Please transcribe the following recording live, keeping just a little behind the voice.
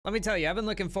Let me tell you, I've been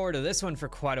looking forward to this one for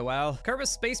quite a while. Kerbal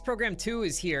Space Program 2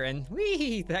 is here, and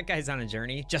whee, that guy's on a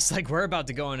journey. Just like we're about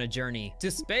to go on a journey to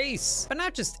space. But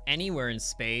not just anywhere in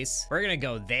space. We're gonna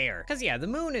go there. Cause yeah, the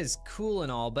moon is cool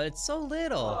and all, but it's so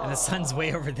little. And the sun's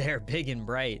way over there, big and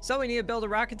bright. So we need to build a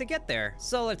rocket to get there.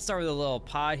 So let's start with a little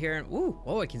pod here. And ooh,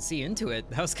 oh, I can see into it.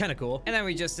 That was kind of cool. And then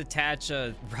we just attach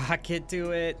a rocket to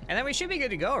it. And then we should be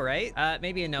good to go, right?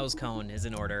 Maybe a nose cone is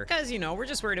in order. Cause you know, we're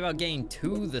just worried about getting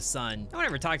to the sun. No one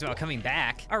ever talked about coming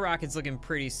back. Our rocket's looking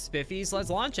pretty spiffy, so let's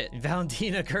launch it.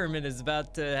 Valentina Kerman is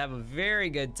about to have a very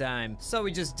good time. So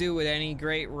we just do what any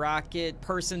great rocket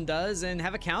person does and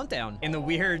have a countdown in the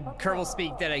weird Kerbal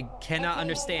speak that I cannot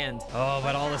understand. Oh,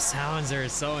 but all the sounds are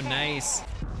so nice.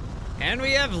 And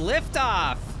we have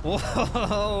liftoff.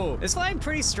 Whoa, it's flying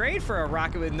pretty straight for a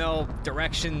rocket with no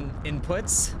direction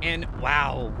inputs. And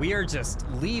wow, we are just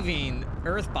leaving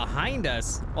Earth behind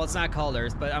us. Well, it's not called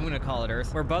Earth, but I'm gonna call it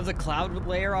Earth. We're above the cloud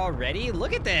layer already.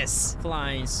 Look at this,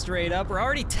 flying straight up. We're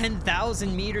already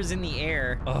 10,000 meters in the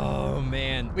air. Oh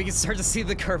man, we can start to see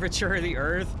the curvature of the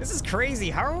Earth. This is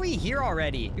crazy. How are we here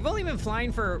already? We've only been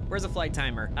flying for, where's the flight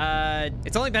timer?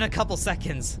 It's only been a couple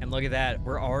seconds. And look at that,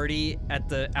 we're already at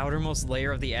the outermost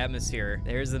layer of the atmosphere.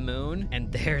 There's the moon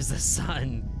and there's the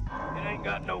sun. It ain't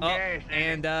got no gas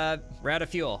in and we're out of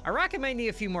fuel. Our rocket might need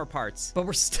a few more parts, but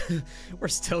we're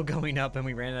still going up and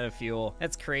we ran out of fuel.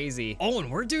 That's crazy. Oh,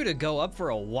 and we're due to go up for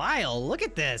a while. Look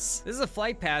at this. This is a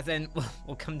flight path and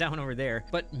we'll come down over there.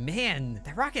 But man,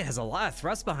 that rocket has a lot of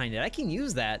thrust behind it. I can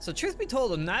use that. So truth be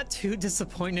told, I'm not too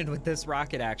disappointed with this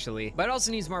rocket actually, but it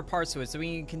also needs more parts to it so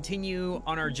we can continue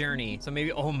on our journey. So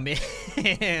maybe, oh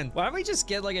man, why don't we just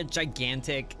get like a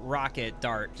gigantic rocket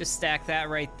dart? Just stack that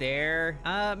right there.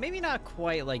 Maybe not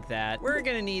quite like that. We're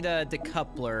gonna need a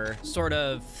decoupler sort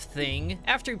of thing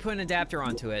after we put an adapter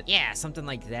onto it. Yeah, something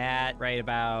like that right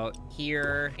about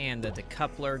here. And the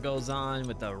decoupler goes on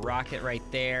with the rocket right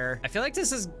there. I feel like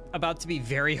this is about to be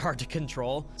very hard to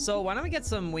control. So why don't we get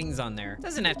some wings on there?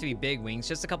 Doesn't have to be big wings,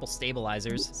 just a couple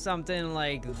stabilizers. Something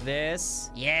like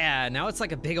this. Yeah, now it's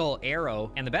like a big old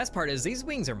arrow. And the best part is these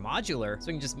wings are modular, so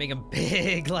we can just make them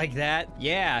big like that.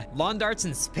 Yeah, lawn darts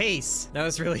in space. Now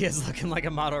this really is looking like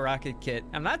a model rocket kit.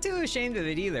 I'm not too ashamed of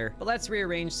it either. But let's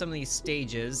rearrange some of these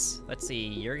stages. Let's see,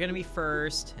 you're gonna be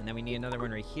first, and then we need another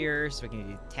one right here so we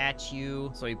can detach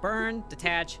you. So we burn,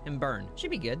 detach, and burn.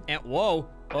 Should be good. And whoa,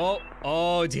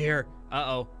 oh dear.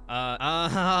 Uh-oh.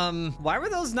 Why were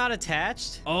those not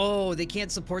attached? Oh, they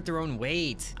can't support their own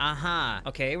weight.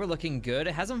 Okay, we're looking good.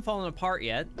 It hasn't fallen apart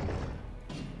yet.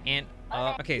 And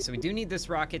okay, so we do need this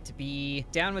rocket to be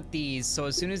down with these, so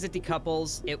as soon as it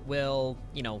decouples, it will,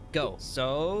 you know, go.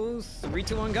 So 3,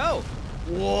 2, 1, go.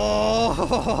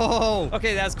 Whoa!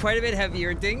 Okay, that's quite a bit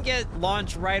heavier. Didn't get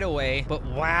launched right away, but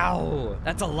wow,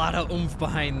 that's a lot of oomph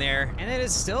behind there. And it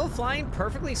is still flying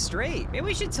perfectly straight. Maybe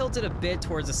we should tilt it a bit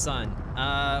towards the sun.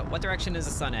 What direction is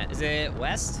the sun at? Is it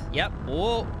west? Yep.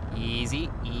 Whoa, easy,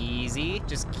 easy.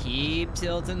 Just keep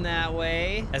tilting that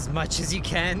way as much as you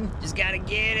can. Just gotta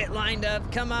get it lined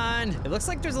up. Come on. It looks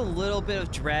like there's a little bit of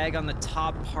drag on the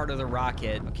top part of the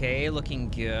rocket. Okay, looking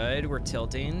good. We're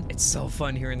tilting. It's so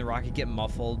fun hearing the rocket get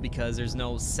muffled because there's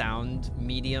no sound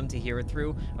medium to hear it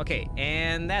through. Okay,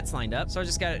 and that's lined up. So I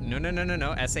just got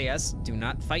no, SAS, do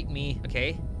not fight me.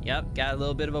 Okay, yep, got a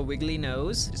little bit of a wiggly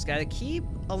nose. Just gotta keep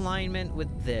alignment with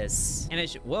this. And it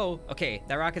should, whoa, okay,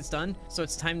 that rocket's done. So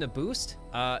it's time to boost.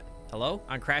 Hello?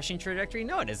 On crashing trajectory?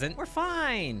 No, it isn't. We're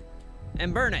fine.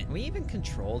 And burn it. Can we even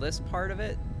control this part of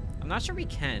it? I'm not sure we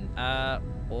can.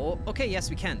 Oh, okay, yes,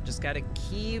 we can. Just gotta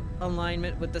keep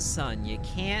alignment with the sun. You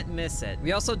can't miss it.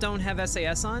 We also don't have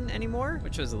SAS on anymore,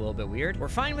 which was a little bit weird. We're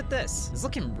fine with this. It's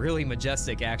looking really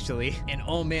majestic, actually. And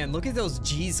oh man, look at those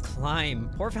G's climb.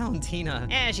 Poor Valentina.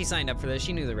 She signed up for this.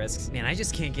 She knew the risks. Man, I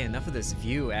just can't get enough of this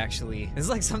view, actually. This is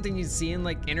like something you'd see in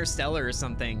like Interstellar or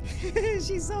something.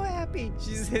 She's so happy.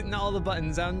 She's hitting all the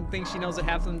buttons. I don't think she knows what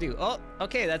half of them do. Oh,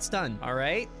 okay, that's done. All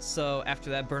right, so after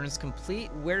that burn is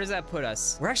complete, where does that put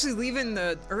us? We're actually leaving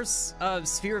the Earth's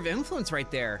sphere of influence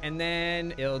right there. And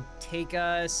then it'll take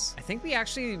us, I think we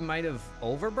actually might have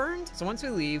overburned. So once we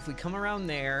leave, we come around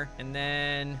there and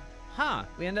then,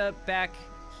 we end up back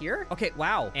here. Okay,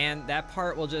 wow. And that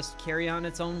part will just carry on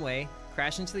its own way.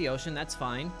 Crash into the ocean, that's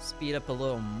fine. Speed up a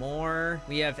little more.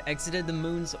 We have exited the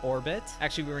moon's orbit.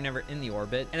 Actually, we were never in the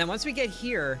orbit. And then once we get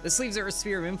here, this leaves Earth's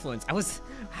sphere of influence.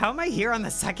 How am I here on the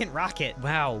second rocket?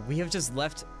 Wow, we have just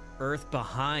left Earth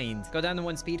behind. Go down to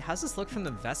 1 speed. How's this look from the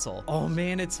vessel? Oh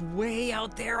man, it's way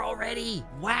out there already.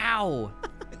 Wow.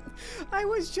 I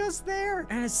was just there,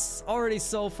 and it's already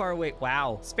so far away.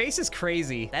 Wow, space is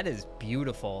crazy. That is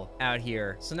beautiful out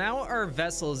here. So now our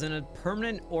vessel is in a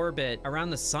permanent orbit around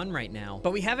the sun right now,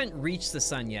 but we haven't reached the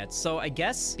sun yet. So I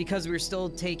guess because we're still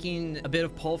taking a bit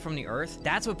of pull from the Earth,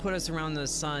 that's what put us around the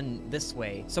sun this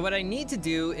way. So what I need to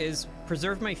do is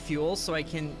preserve my fuel so I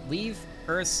can leave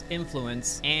Earth's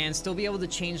influence and still be able to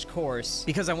change course,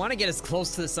 because I want to get as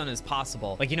close to the sun as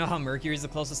possible. Like, you know how Mercury is the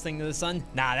closest thing to the sun?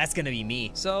 Nah, that's gonna be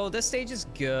me. So this stage is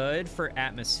good for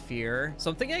atmosphere.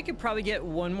 So I'm thinking I could probably get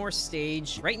one more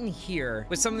stage right in here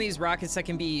with some of these rockets that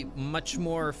can be much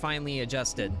more finely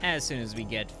adjusted as soon as we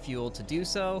get fuel to do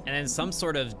so. And then some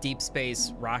sort of deep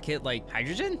space rocket like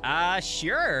hydrogen?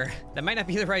 Sure. That might not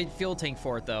be the right fuel tank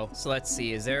for it though. So let's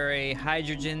see, is there a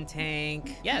hydrogen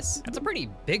tank? Yes, that's a pretty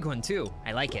big one too.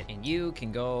 I like it. And you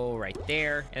can go right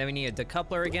there. And then we need a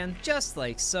decoupler again, just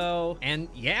like so. And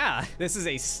yeah, this is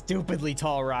a stupidly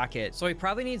tall rocket. So we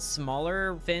probably need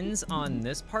smaller fins on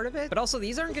this part of it, but also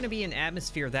these aren't gonna be in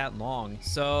atmosphere that long.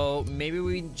 So maybe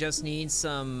we just need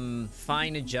some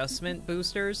fine adjustment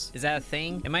boosters. Is that a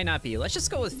thing? It might not be. Let's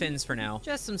just go with fins for now.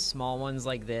 Just some small ones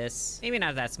like this. Maybe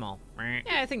not that small.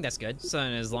 Yeah, I think that's good. So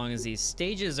as long as these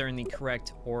stages are in the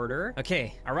correct order.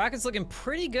 Okay, our rocket's looking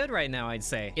pretty good right now, I'd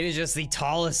say. It is just the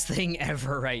tallest thing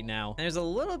ever right now. And there's a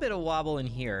little bit of wobble in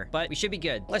here, but we should be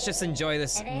good. Let's just enjoy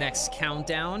this next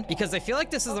countdown, because I feel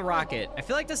like this is the rocket. I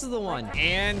feel like this is the one.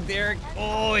 And there,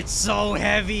 oh, it's so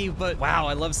heavy, but wow,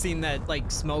 I love seeing that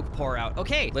like smoke pour out.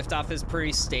 Okay, liftoff is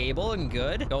pretty stable and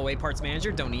good. Go away, parts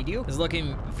manager, don't need you. It's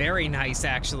looking very nice,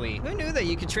 actually. Who knew that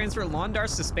you could transfer lawn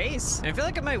darts to space? And I feel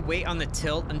like I might wait on the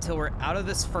tilt until we're out of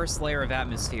this first layer of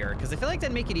atmosphere, because I feel like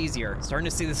that'd make it easier. Starting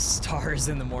to see the stars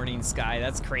in the morning sky.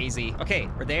 That's crazy. Okay,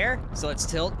 we're there. So let's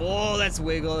tilt. Oh, that's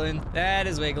wiggling. That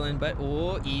is wiggling, but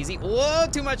oh, easy. Oh,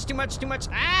 too much, too much, too much.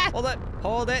 Ah, hold it,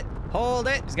 hold it. Hold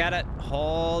it. Just gotta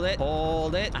hold it.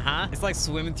 Hold it. It's like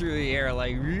swimming through the air,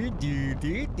 like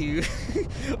do.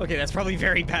 Okay, that's probably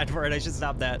very bad for it. I should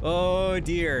stop that. Oh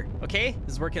dear. Okay,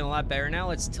 this is working a lot better now.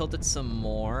 Let's tilt it some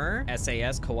more.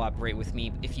 SAS, cooperate with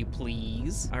me if you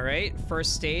please. All right,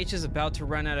 first stage is about to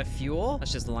run out of fuel.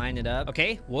 Let's just line it up.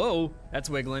 Okay, whoa, that's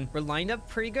wiggling. We're lined up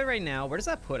pretty good right now. Where does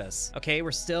that put us? Okay,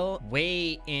 we're still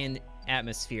way in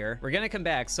atmosphere. We're gonna come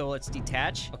back, so let's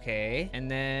detach. Okay, and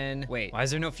then wait, why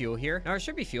is there no fuel here? No, there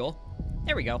should be fuel.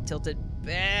 There we go. Tilt it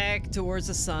back towards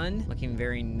the sun. Looking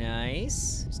very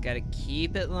nice. Just gotta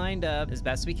keep it lined up as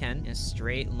best we can in a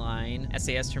straight line.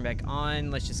 SAS turn back on.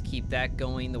 Let's just keep that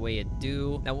going the way it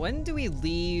do. Now, when do we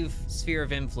leave sphere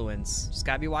of influence? Just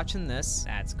gotta be watching this.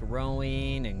 That's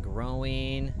growing and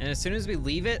growing. And as soon as we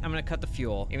leave it, I'm gonna cut the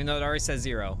fuel, even though it already says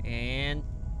 0. And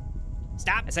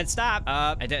stop. I said stop.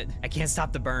 I can't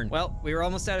stop the burn. Well, we were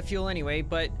almost out of fuel anyway,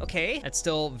 but okay. That's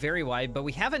still very wide, but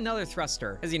we have another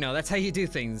thruster. As you know, that's how you do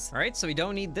things. All right, so we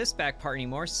don't need this back part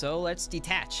anymore, so let's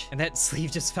detach. And that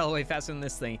sleeve just fell away faster than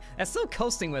this thing. That's still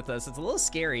coasting with us. It's a little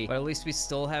scary, but at least we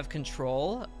still have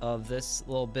control of this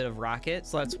little bit of rocket.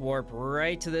 So let's warp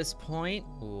right to this point.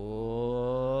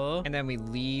 Ooh. And then we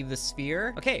leave the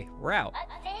sphere. Okay, we're out.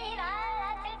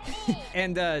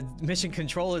 And mission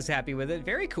control is happy with it.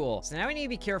 Very cool. So now we need to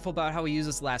be careful about how we use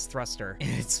this last thruster. And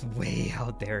it's way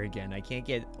out there again. I can't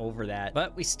get over that.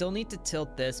 But we still need to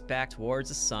tilt this back towards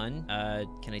the sun.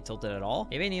 Can I tilt it at all?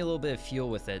 Maybe I need a little bit of fuel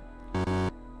with it.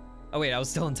 Oh wait, I was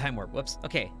still in time warp. Whoops.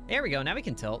 Okay, there we go. Now we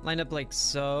can tilt. Line up like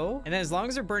so. And then as long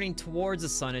as they're burning towards the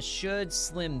sun, it should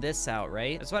slim this out,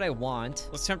 right? That's what I want.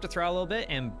 Let's attempt to throw a little bit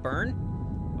and burn.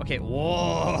 Okay,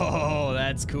 whoa,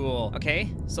 that's cool.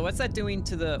 Okay, so what's that doing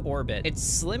to the orbit?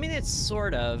 It's slimming it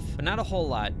sort of, but not a whole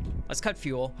lot. Let's cut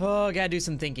fuel. Oh, gotta do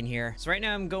some thinking here. So right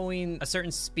now I'm going a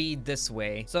certain speed this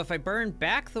way. So if I burn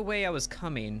back the way I was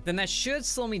coming, then that should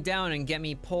slow me down and get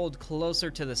me pulled closer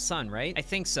to the sun, right? I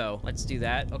think so. Let's do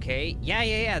that. Okay.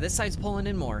 Yeah. This side's pulling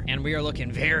in more. And we are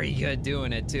looking very good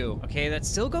doing it too. Okay, that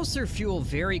still goes through fuel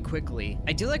very quickly.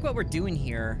 I do like what we're doing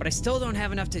here, but I still don't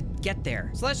have enough to get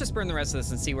there. So let's just burn the rest of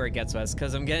this and see where it gets us,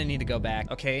 because I'm gonna need to go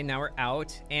back. Okay, now we're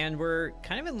out, and we're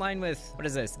kind of in line with, what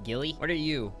is this, Gilly? What are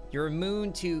you? You're a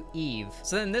moon to Eve.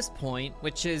 So then this point,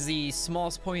 which is the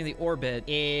smallest point of the orbit,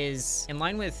 is in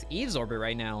line with Eve's orbit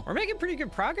right now. We're making pretty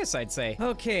good progress, I'd say.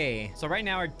 Okay, so right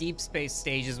now our deep space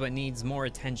stage is what needs more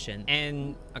attention.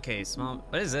 And, okay, small,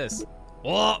 what is this?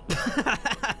 Whoa! Look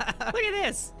at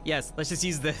this! Yes, let's just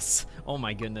use this. Oh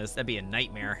my goodness, that'd be a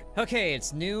nightmare. Okay,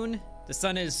 it's noon. The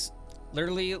sun is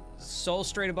literally so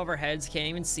straight above our heads, can't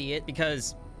even see it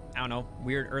because I don't know,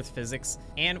 weird Earth physics.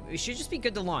 And we should just be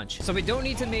good to launch. So we don't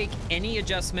need to make any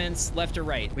adjustments left or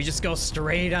right. We just go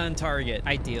straight on target.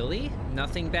 Ideally,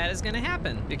 nothing bad is gonna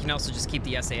happen. We can also just keep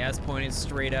the SAS pointed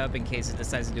straight up in case it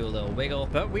decides to do a little wiggle.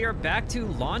 But we are back to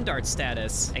lawn dart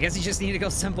status. I guess you just need to go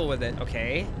simple with it.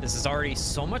 Okay, this is already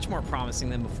so much more promising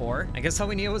than before. I guess all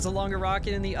we needed was a longer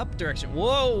rocket in the up direction.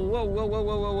 Whoa, whoa, whoa, whoa,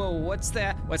 whoa, whoa, whoa. What's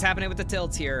that? What's happening with the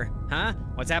tilt here? Huh?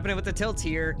 What's happening with the tilt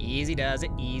here? Easy does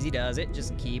it, easy does it.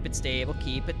 Just keep it stable,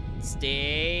 keep it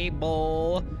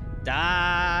stable.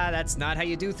 That's not how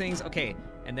you do things. Okay,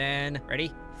 and then,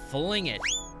 ready? Fling it.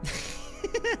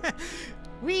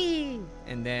 Whee!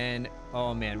 And then,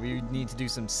 oh man, we need to do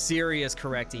some serious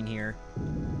correcting here.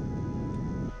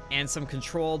 And some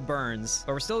controlled burns.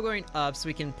 But we're still going up, so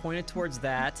we can point it towards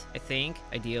that, I think,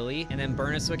 ideally. And then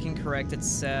burn it so it can correct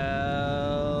itself.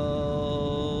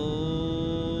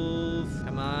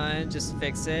 Come on, just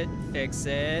fix it, fix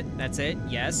it. That's it,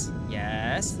 yes,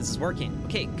 yes, this is working.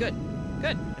 Okay, good.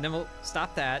 Good, and then we'll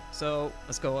stop that. So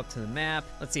let's go up to the map.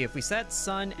 Let's see, if we set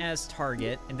sun as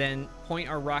target and then point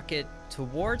our rocket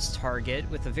towards target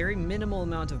with a very minimal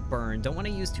amount of burn. Don't want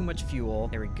to use too much fuel.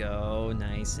 There we go,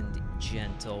 nice and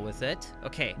gentle with it.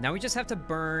 Okay, now we just have to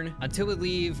burn until we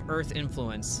leave Earth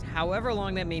influence, however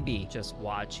long that may be. Just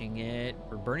watching it.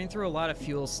 We're burning through a lot of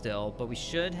fuel still, but we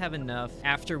should have enough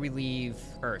after we leave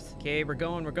Earth. Okay, we're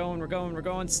going,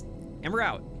 and we're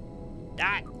out.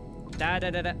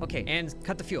 Okay, and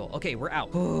cut the fuel. Okay, we're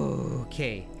out.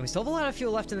 Okay, and we still have a lot of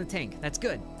fuel left in the tank. That's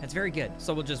good. That's very good.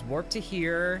 So we'll just warp to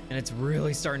here, and it's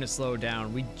really starting to slow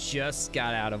down. We just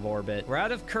got out of orbit. We're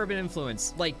out of Kerbal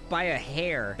influence, like by a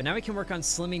hair. But now we can work on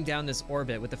slimming down this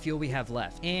orbit with the fuel we have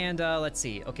left. And let's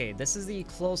see. Okay, this is the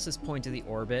closest point to the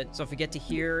orbit. So if we get to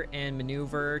here and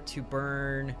maneuver to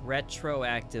burn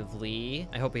retroactively,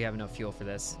 I hope we have enough fuel for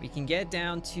this. We can get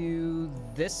down to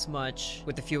this much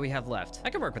with the fuel we have left. I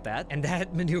can work with that. And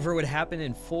that maneuver would happen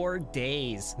in 4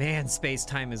 days. Man,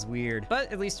 space-time is weird.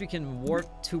 But at least we can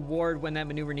warp toward when that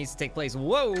maneuver needs to take place.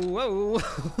 Whoa, whoa.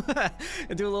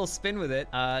 And do a little spin with it.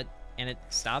 And it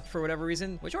stopped for whatever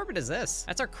reason. Which orbit is this?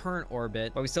 That's our current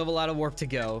orbit, but we still have a lot of warp to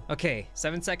go. Okay,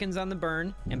 7 seconds on the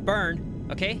burn, and burn,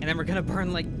 okay? And then we're gonna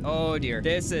burn like, oh dear.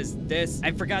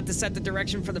 I forgot to set the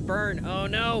direction for the burn. Oh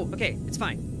no. Okay, it's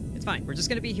fine. It's fine. We're just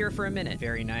gonna be here for a minute.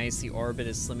 Very nice. The orbit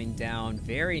is slimming down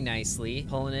very nicely.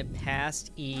 Pulling it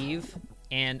past Eve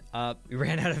and up. We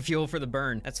ran out of fuel for the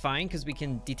burn. That's fine, because we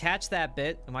can detach that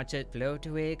bit and watch it float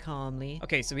away calmly.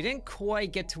 Okay, so we didn't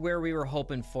quite get to where we were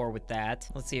hoping for with that.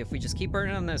 Let's see if we just keep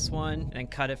burning on this one and then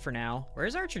cut it for now.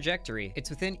 Where's our trajectory? It's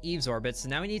within Eve's orbit, so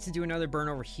now we need to do another burn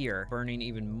over here. Burning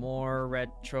even more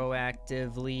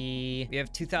retroactively. We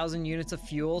have 2,000 units of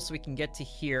fuel, so we can get to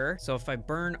here. So if I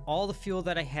burn all the fuel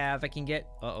that I have, I can get,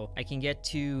 I can get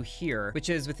to here, which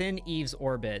is within Eve's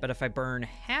orbit. But if I burn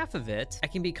half of it, I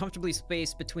can be comfortably spaced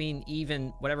between Eve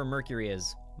and whatever Mercury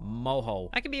is. Moho.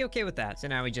 I can be okay with that. So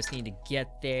now we just need to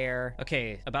get there.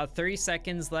 Okay, about 30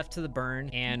 seconds left to the burn,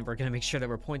 and we're gonna make sure that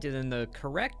we're pointed in the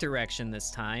correct direction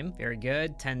this time. Very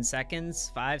good. 10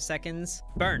 seconds, 5 seconds.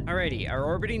 Burn. Alrighty, our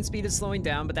orbiting speed is slowing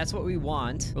down, but that's what we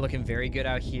want. We're looking very good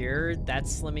out here.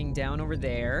 That's slimming down over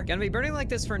there. Gonna be burning like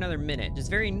this for another minute. Just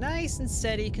very nice and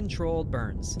steady, controlled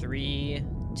burns. 3,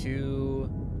 2,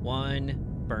 1.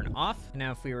 Burn off.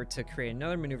 Now if we were to create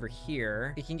another maneuver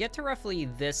here, we can get to roughly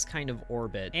this kind of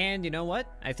orbit. And you know what?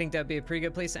 I think that'd be a pretty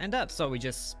good place to end up. So we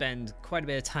just spend quite a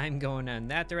bit of time going in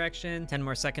that direction. 10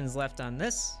 more seconds left on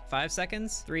this. 5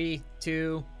 seconds. 3,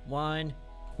 2, 1.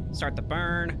 Start the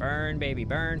burn. Burn, baby,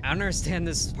 burn. I don't understand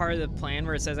this part of the plan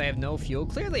where it says I have no fuel.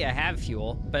 Clearly I have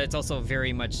fuel, but it's also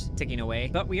very much ticking away.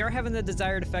 But we are having the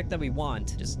desired effect that we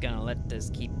want. Just gonna let this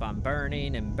keep on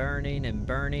burning and burning and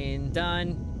burning.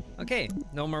 Done. Okay,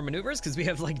 no more maneuvers because we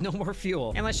have like no more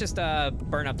fuel. And let's just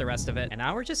burn up the rest of it. And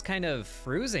now we're just kind of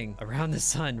cruising around the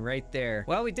sun right there.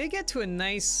 Well, we did get to a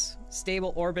nice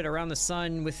stable orbit around the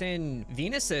sun within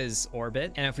Venus's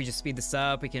orbit. And if we just speed this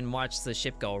up, we can watch the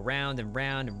ship go round and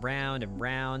round and round and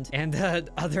round. And the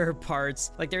other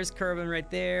parts, like there's Kerbal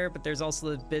right there, but there's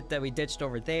also the bit that we ditched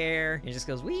over there. It just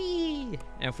goes wee.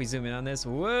 And if we zoom in on this,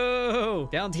 whoa,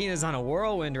 Valentina's on a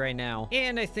whirlwind right now.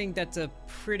 And I think that's a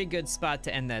pretty good spot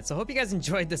to end that. So I hope you guys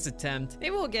enjoyed this attempt.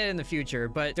 Maybe we'll get it in the future,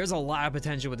 but there's a lot of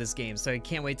potential with this game, so I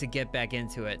can't wait to get back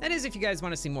into it. That is if you guys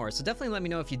want to see more, so definitely let me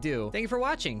know if you do. Thank you for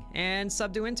watching, and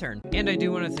sub to Intern. And I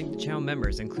do want to thank the channel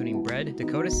members, including Bread,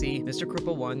 Dakota C, Mr.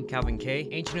 Cripple 1, Calvin K,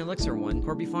 Ancient Elixir 1,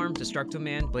 Corby Farm, Destructo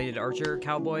Man, Bladed Archer,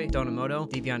 Cowboy, Donamoto,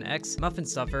 Devion X, Muffin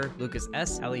Stuffer, Lucas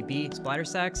S, Ali B, Splatter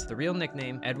Sacks, The Real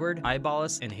Nickname, Edward,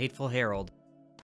 Eyeballus, and Hateful Herald.